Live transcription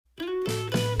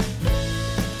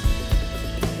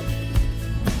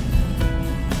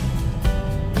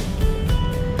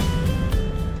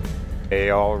Hey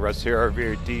all, Russ here,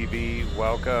 RVerTV.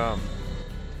 Welcome.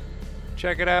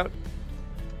 Check it out.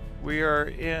 We are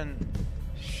in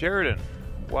Sheridan,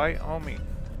 Wyoming.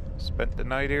 Spent the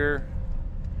night here.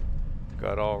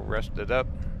 Got all rested up.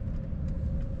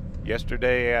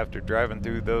 Yesterday, after driving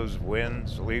through those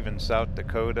winds, leaving South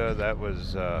Dakota, that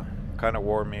was kind of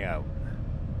wore me out.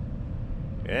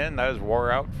 And I was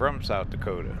wore out from South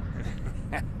Dakota.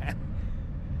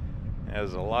 It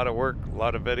was a lot of work, a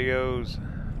lot of videos,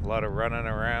 a lot of running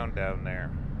around down there.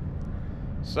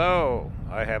 So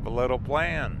I have a little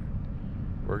plan.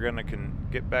 We're gonna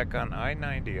get back on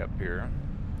I-90 up here.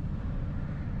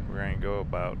 We're gonna go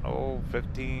about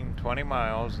 15-20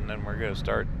 miles, and then we're gonna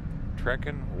start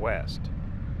trekking west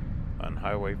on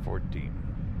Highway 14.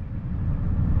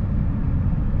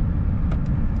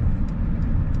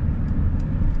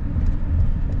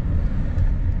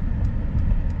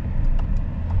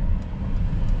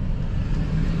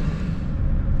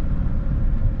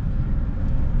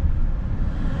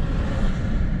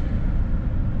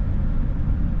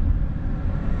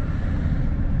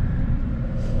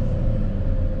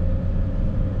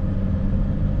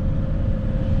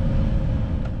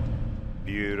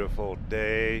 Beautiful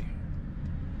day.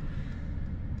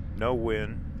 No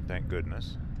wind, thank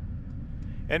goodness.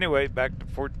 Anyway, back to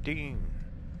 14.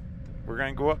 We're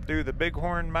going to go up through the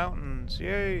Bighorn Mountains.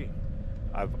 Yay!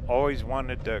 I've always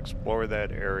wanted to explore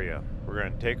that area. We're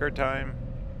going to take our time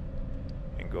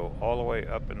and go all the way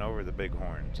up and over the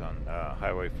Bighorns on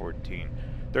Highway 14.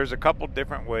 There's a couple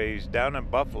different ways. Down in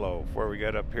Buffalo, before we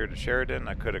got up here to Sheridan,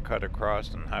 I could have cut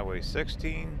across on Highway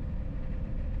 16.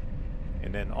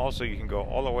 And then also you can go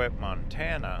all the way up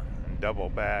Montana and double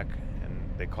back, and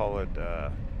they call it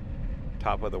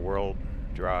Top of the World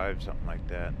Drive, something like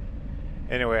that.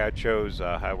 Anyway, I chose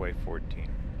Highway 14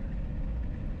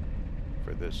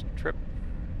 for this trip.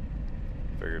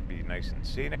 Figured it'd be nice and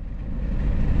scenic.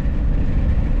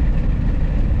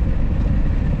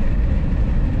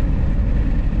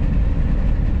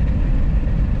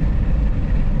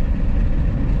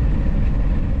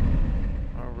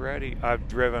 I've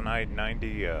driven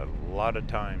I-90 a lot of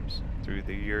times through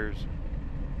the years.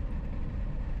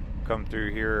 Come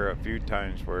through here a few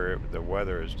times where the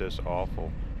weather is just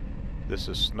awful. This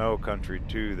is snow country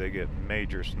too. They get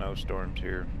major snowstorms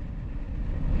here.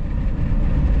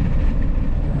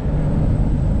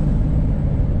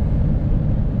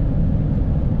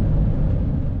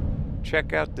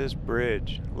 Check out this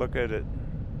bridge. Look at it.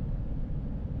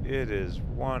 It is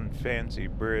one fancy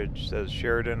bridge. It says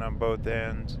Sheridan on both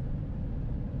ends.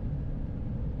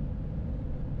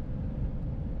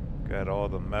 Got all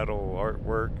the metal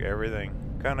artwork, everything.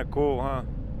 Kind of cool, huh?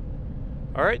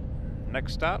 Alright,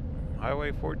 next stop,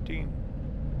 Highway 14.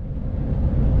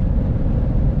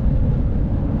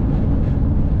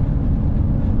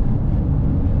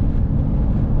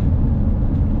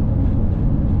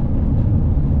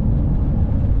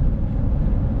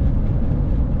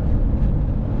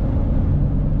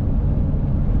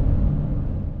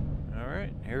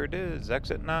 Alright, here it is,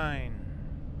 exit 9.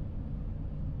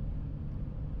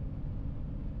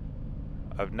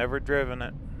 I've never driven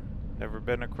it, never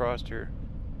been across here.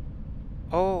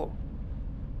 Oh,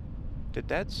 did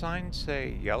that sign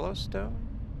say Yellowstone?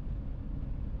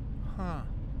 Huh,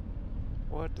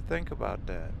 we'll have to think about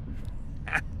that.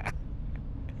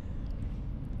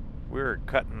 We're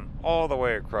cutting all the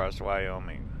way across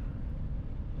Wyoming.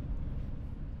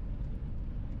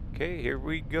 Okay, here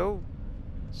we go.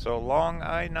 So long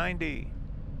I-90.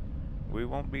 We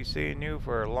won't be seeing you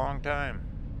for a long time.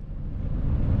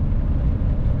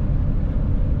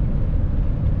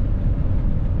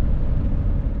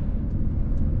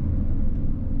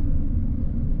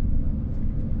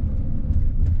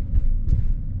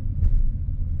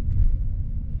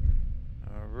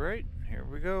 Alright, here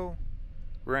we go.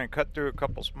 We're going to cut through a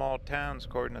couple small towns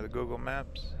according to the Google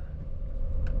Maps.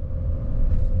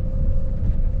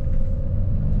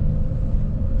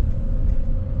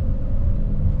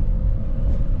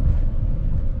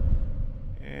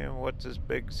 And what's this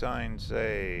big sign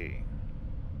say?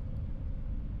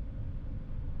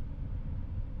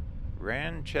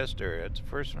 Ranchester. That's the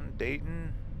first one.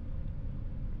 Dayton,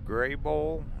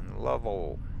 Graybull, and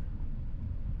Lovell.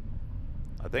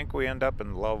 I think we end up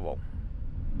in Lovell.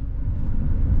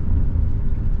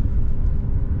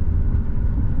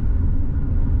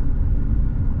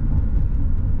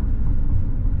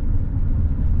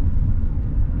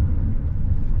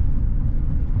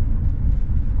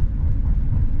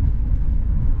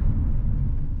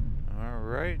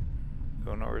 Alright,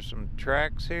 going over some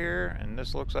tracks here, and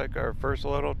this looks like our first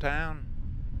little town.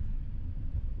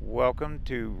 Welcome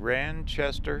to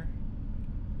Ranchester,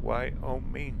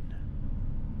 Wyoming.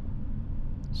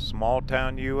 Small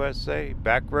town USA.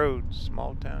 Back roads,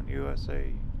 small town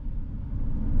USA.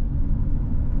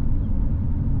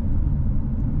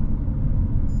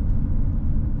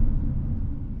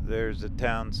 There's the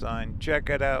town sign. Check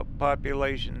it out.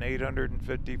 Population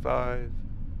 855.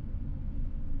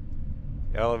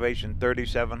 Elevation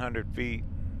 3,700 feet.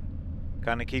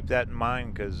 Kind of keep that in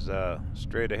mind, because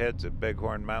straight ahead's the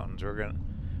Bighorn Mountains.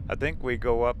 I think we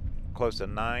go up close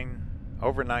to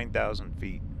over 9,000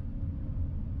 feet.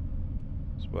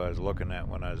 That's what I was looking at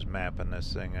when I was mapping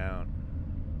this thing out.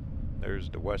 There's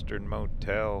the Western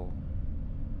Motel.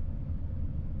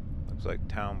 Looks like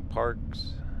town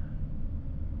parks.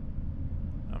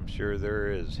 I'm sure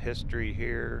there is history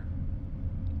here.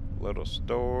 Little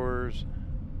stores,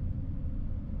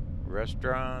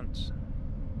 restaurants.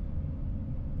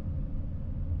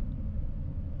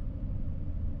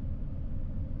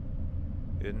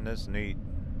 Isn't this neat?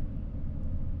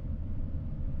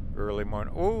 Early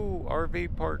morning. Oh,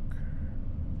 RV park.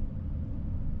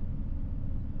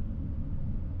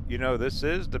 You know, this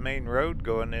is the main road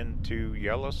going into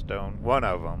Yellowstone. One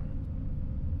of them.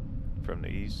 From the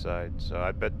east side. So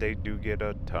I bet they do get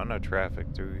a ton of traffic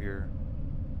through here.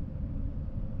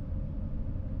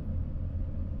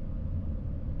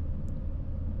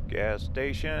 Gas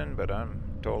station, but I'm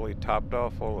totally topped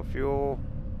off full of fuel.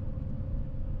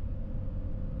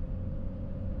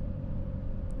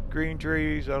 Green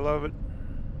trees, I love it.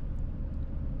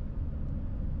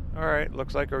 Alright,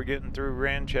 looks like we're getting through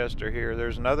Ranchester here.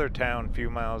 There's another town a few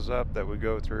miles up that we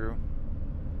go through.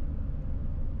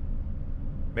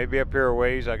 Maybe up here a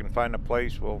ways I can find a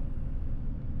place. We'll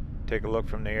take a look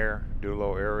from the air, do a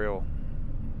little aerial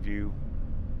view.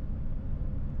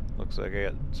 Looks like I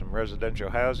got some residential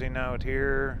housing out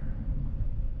here.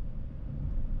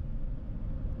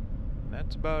 And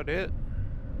that's about it.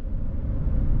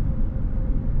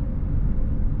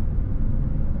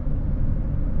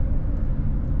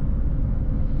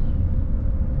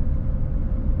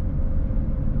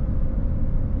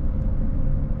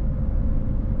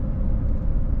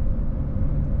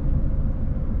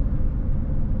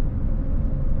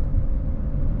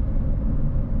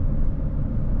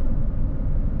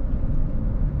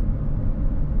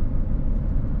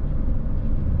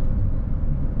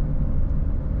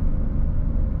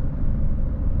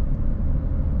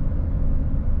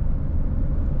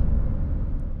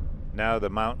 Now the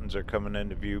mountains are coming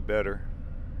into view better.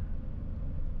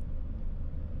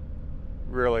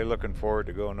 Really looking forward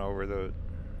to going over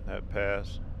that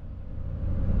pass.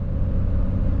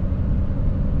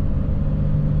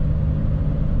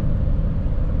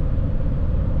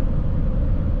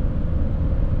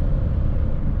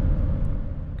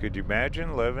 Could you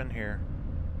imagine living here?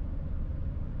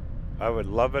 I would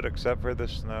love it except for the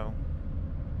snow.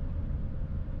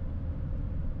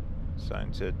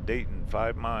 Sign said Dayton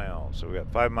 5 miles, so we got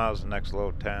 5 miles to the next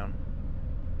little town.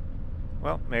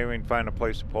 Well, maybe we can find a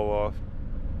place to pull off.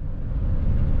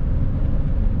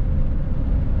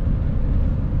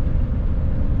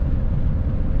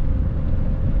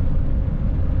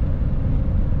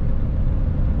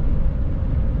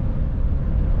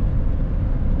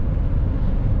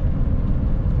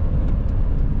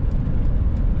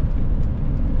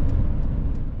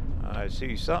 I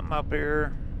see something up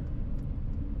here.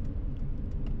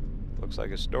 Looks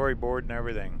like a storyboard and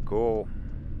everything. Cool.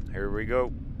 Here we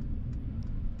go.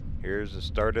 Here's the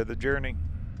start of the journey.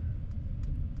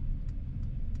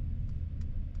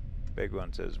 Big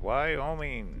one says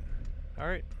Wyoming.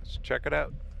 Alright, let's check it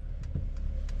out.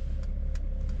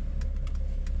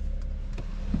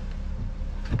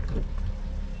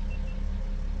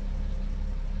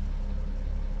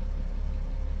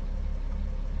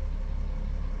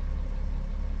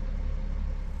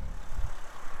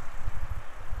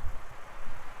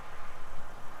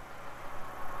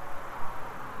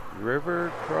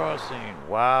 River crossing.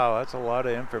 Wow, that's a lot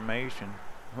of information.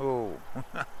 Oh.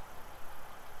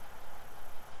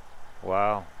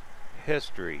 Wow.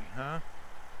 History, huh?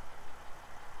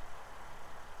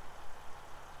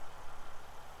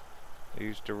 They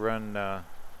used to run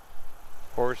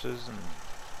horses and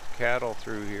cattle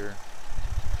through here.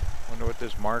 Wonder what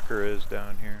this marker is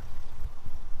down here.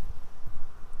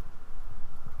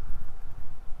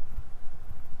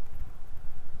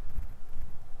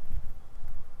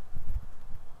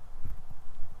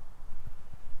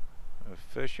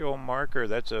 Official marker.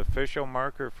 That's an official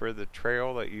marker for the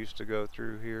trail that used to go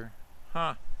through here.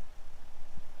 Huh.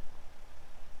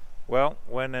 Well,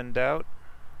 when in doubt,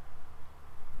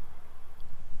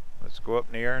 let's go up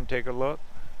in the air and take a look.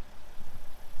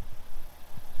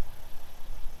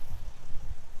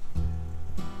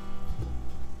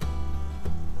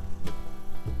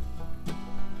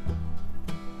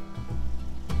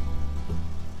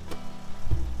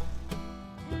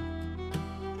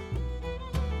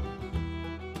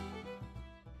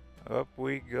 Up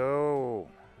we go.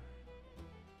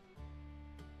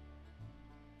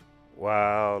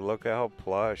 Wow, look how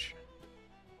plush.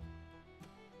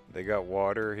 They got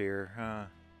water here, huh?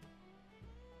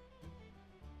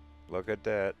 Look at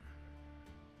that.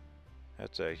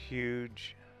 That's a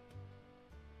huge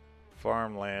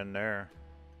farmland there.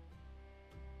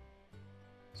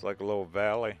 It's like a little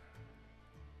valley.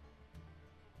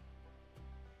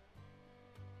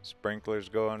 Sprinklers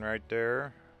going right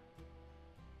there.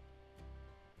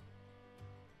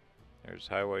 There's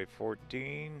Highway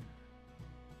 14.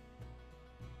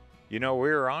 You know, we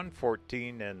were on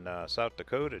 14 in South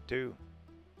Dakota too.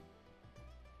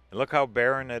 And look how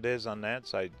barren it is on that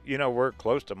side. You know, we're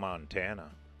close to Montana.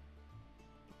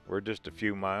 We're just a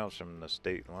few miles from the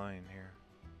state line here.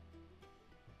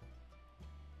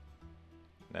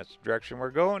 And that's the direction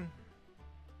we're going.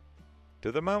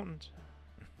 To the mountains.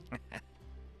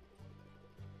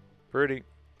 Pretty.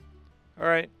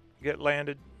 Alright, get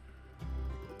landed.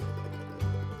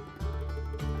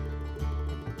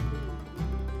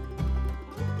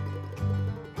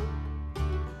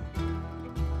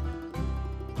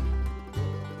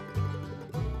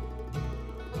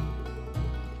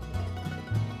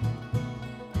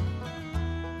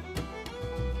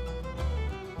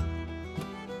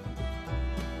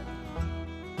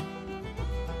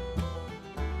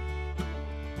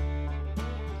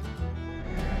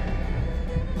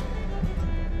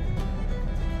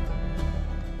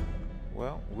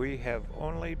 We have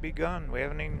only begun. We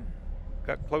haven't even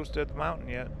got close to the mountain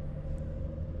yet.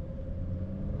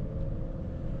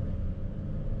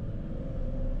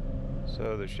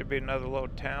 So there should be another little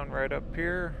town right up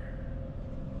here.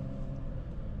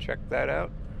 Check that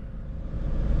out.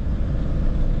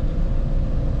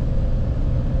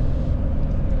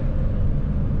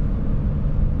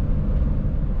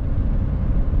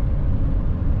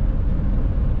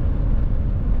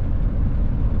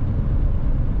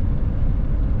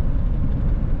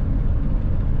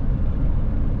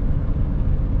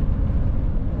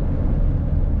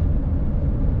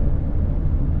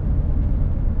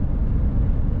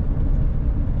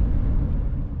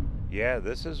 Yeah,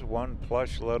 this is one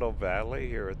plush little valley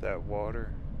here at that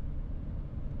water.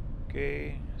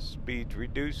 Okay, speed's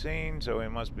reducing, so we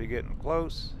must be getting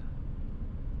close.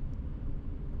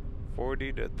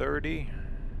 40 to 30.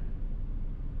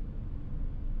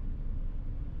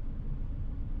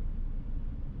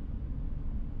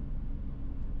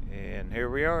 And here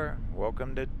we are.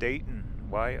 Welcome to Dayton,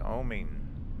 Wyoming.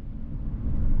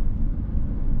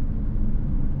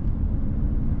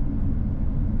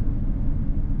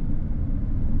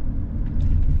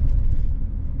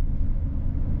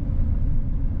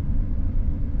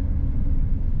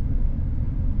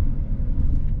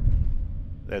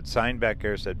 That sign back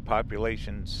there said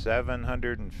population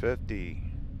 750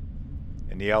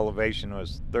 and the elevation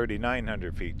was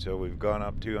 3,900 feet, so we've gone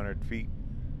up 200 feet.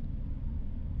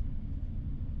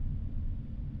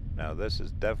 Now this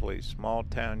is definitely small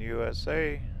town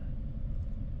USA.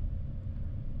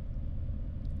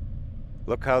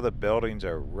 Look how the buildings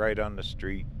are right on the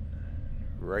street,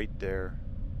 right there.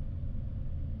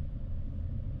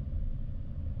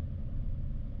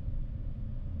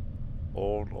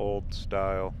 Old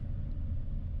style.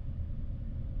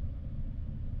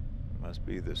 Must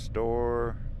be the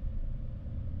store.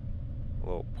 A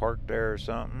little park there or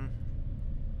something.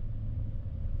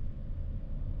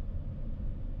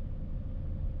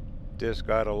 Just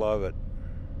gotta love it.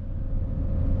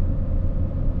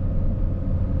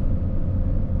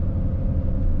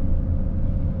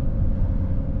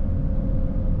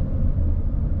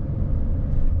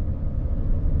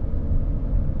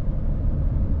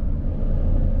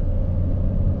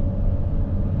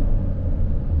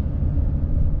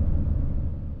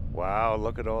 Wow,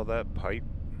 look at all that pipe.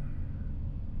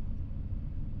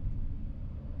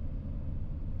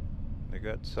 They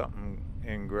got something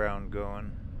in ground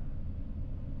going.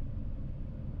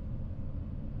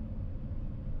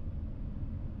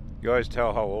 You always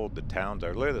tell how old the towns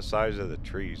are. Look at the size of the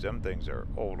trees. Them things are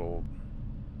old.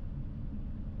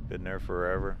 Been there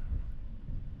forever.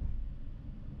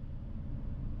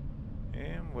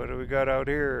 And what do we got out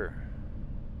here?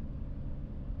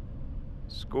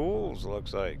 Schools,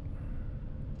 looks like.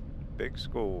 Big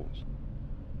schools.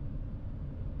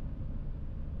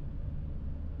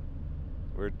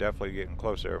 We're definitely getting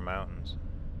closer to our mountains.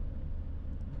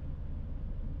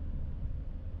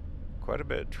 Quite a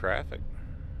bit of traffic.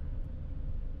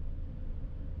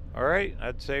 Alright,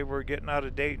 I'd say we're getting out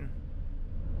of Dayton.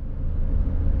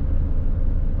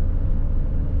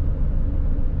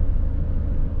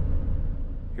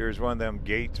 Here's one of them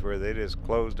gates where they just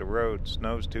close the road.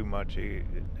 Snows too much, they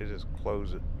just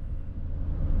close it.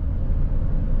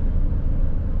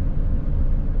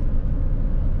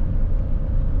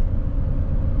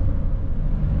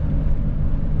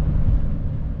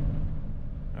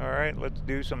 Alright, let's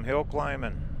do some hill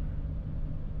climbing.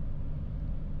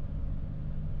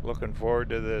 Looking forward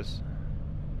to this.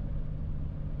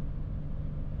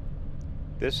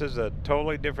 This is a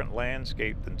totally different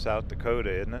landscape than South Dakota,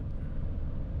 isn't it?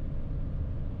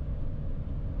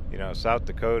 You know, South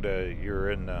Dakota,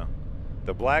 you're in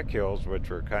the Black Hills,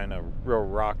 which are kind of real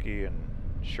rocky and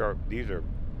sharp. These are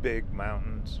big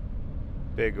mountains,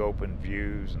 big open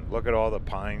views, and look at all the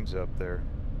pines up there.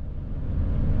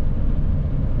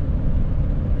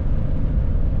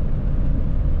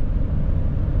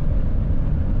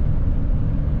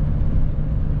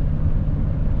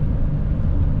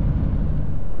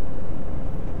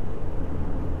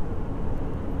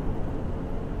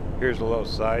 Here's a little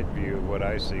side view of what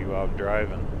I see while I'm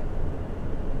driving.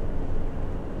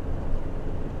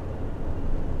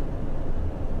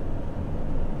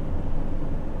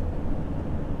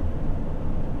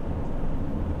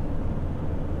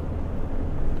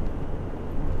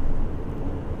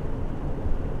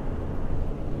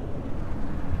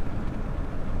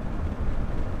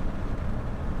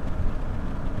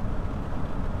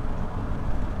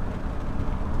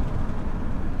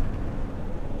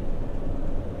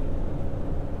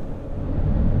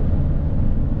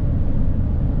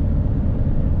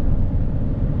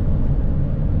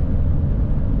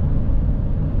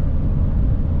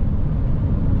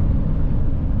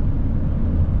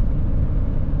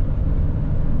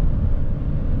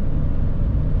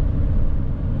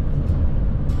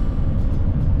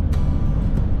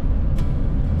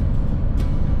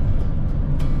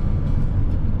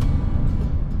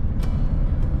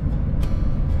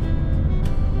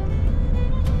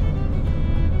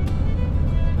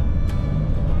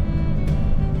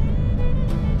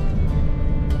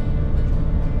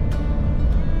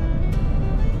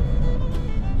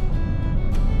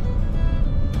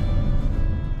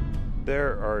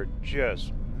 There are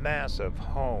just massive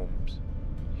homes,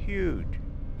 huge,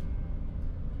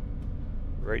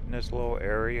 right in this little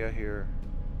area here.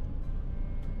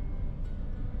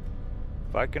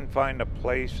 If I can find a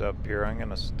place up here, I'm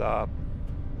gonna stop,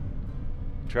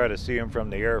 try to see them from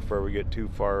the air before we get too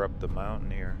far up the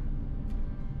mountain here.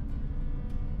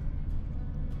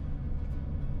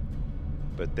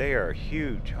 But they are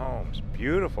huge homes,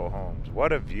 beautiful homes.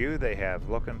 What a view they have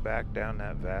looking back down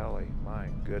that valley. My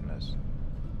goodness.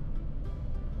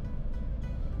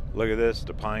 Look at this,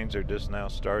 the pines are just now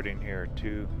starting here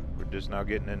too. We're just now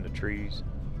getting into trees.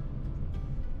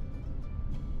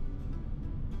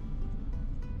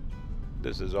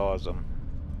 This is awesome.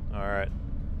 Alright.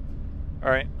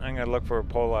 Alright, I'm gonna look for a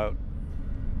pullout.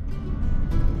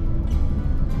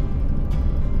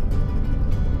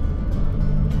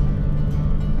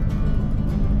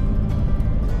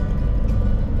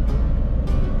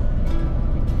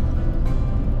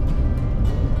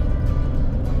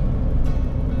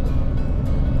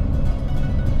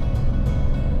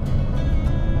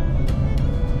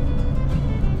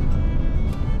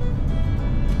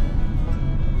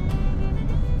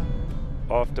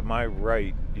 Off to my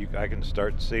right, I can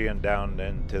start seeing down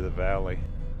into the valley.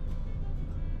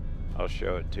 I'll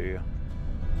show it to you.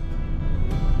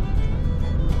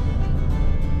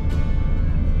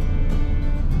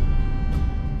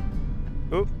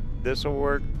 Oop, this will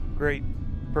work. Great.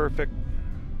 Perfect.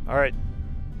 Alright,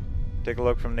 take a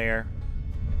look from the air.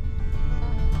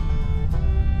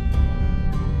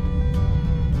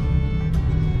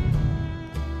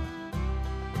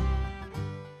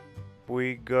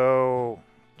 We go.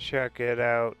 Check it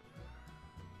out.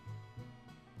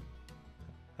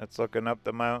 That's looking up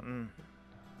the mountain.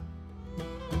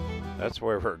 That's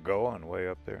where we're going, way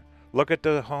up there. Look at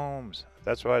the homes.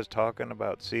 That's what I was talking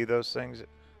about. See those things,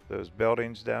 those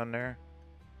buildings down there?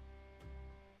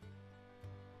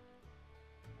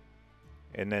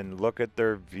 And then look at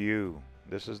their view.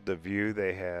 This is the view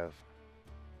they have.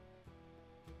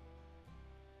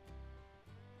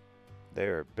 They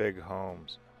are big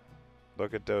homes.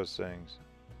 Look at those things.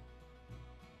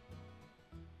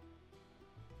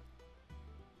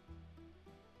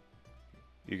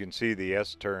 You can see the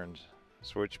S-turns,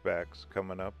 switchbacks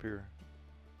coming up here.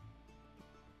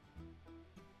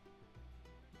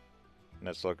 And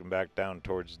that's looking back down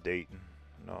towards Dayton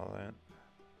and all that.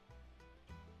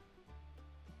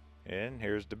 And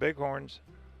here's the Bighorns.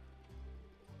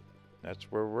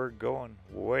 That's where we're going,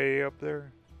 way up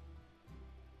there.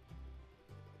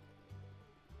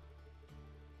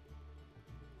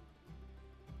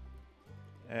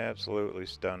 Absolutely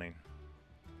stunning.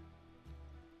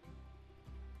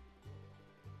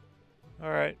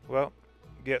 Alright, well,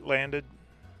 get landed.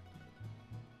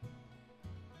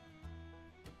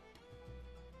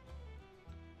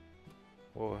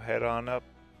 We'll head on up.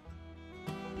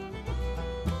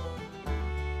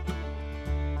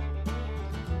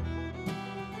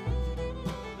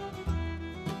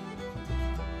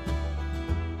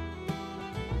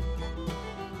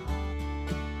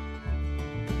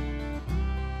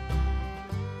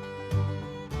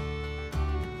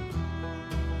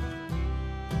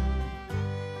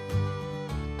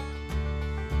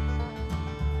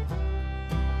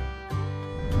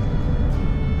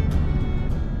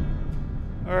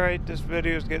 Alright, this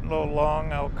video is getting a little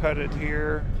long. I'll cut it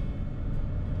here.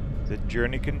 The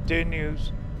journey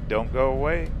continues. Don't go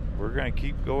away. We're going to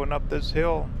keep going up this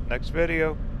hill. Next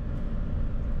video.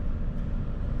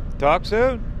 Talk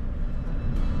soon.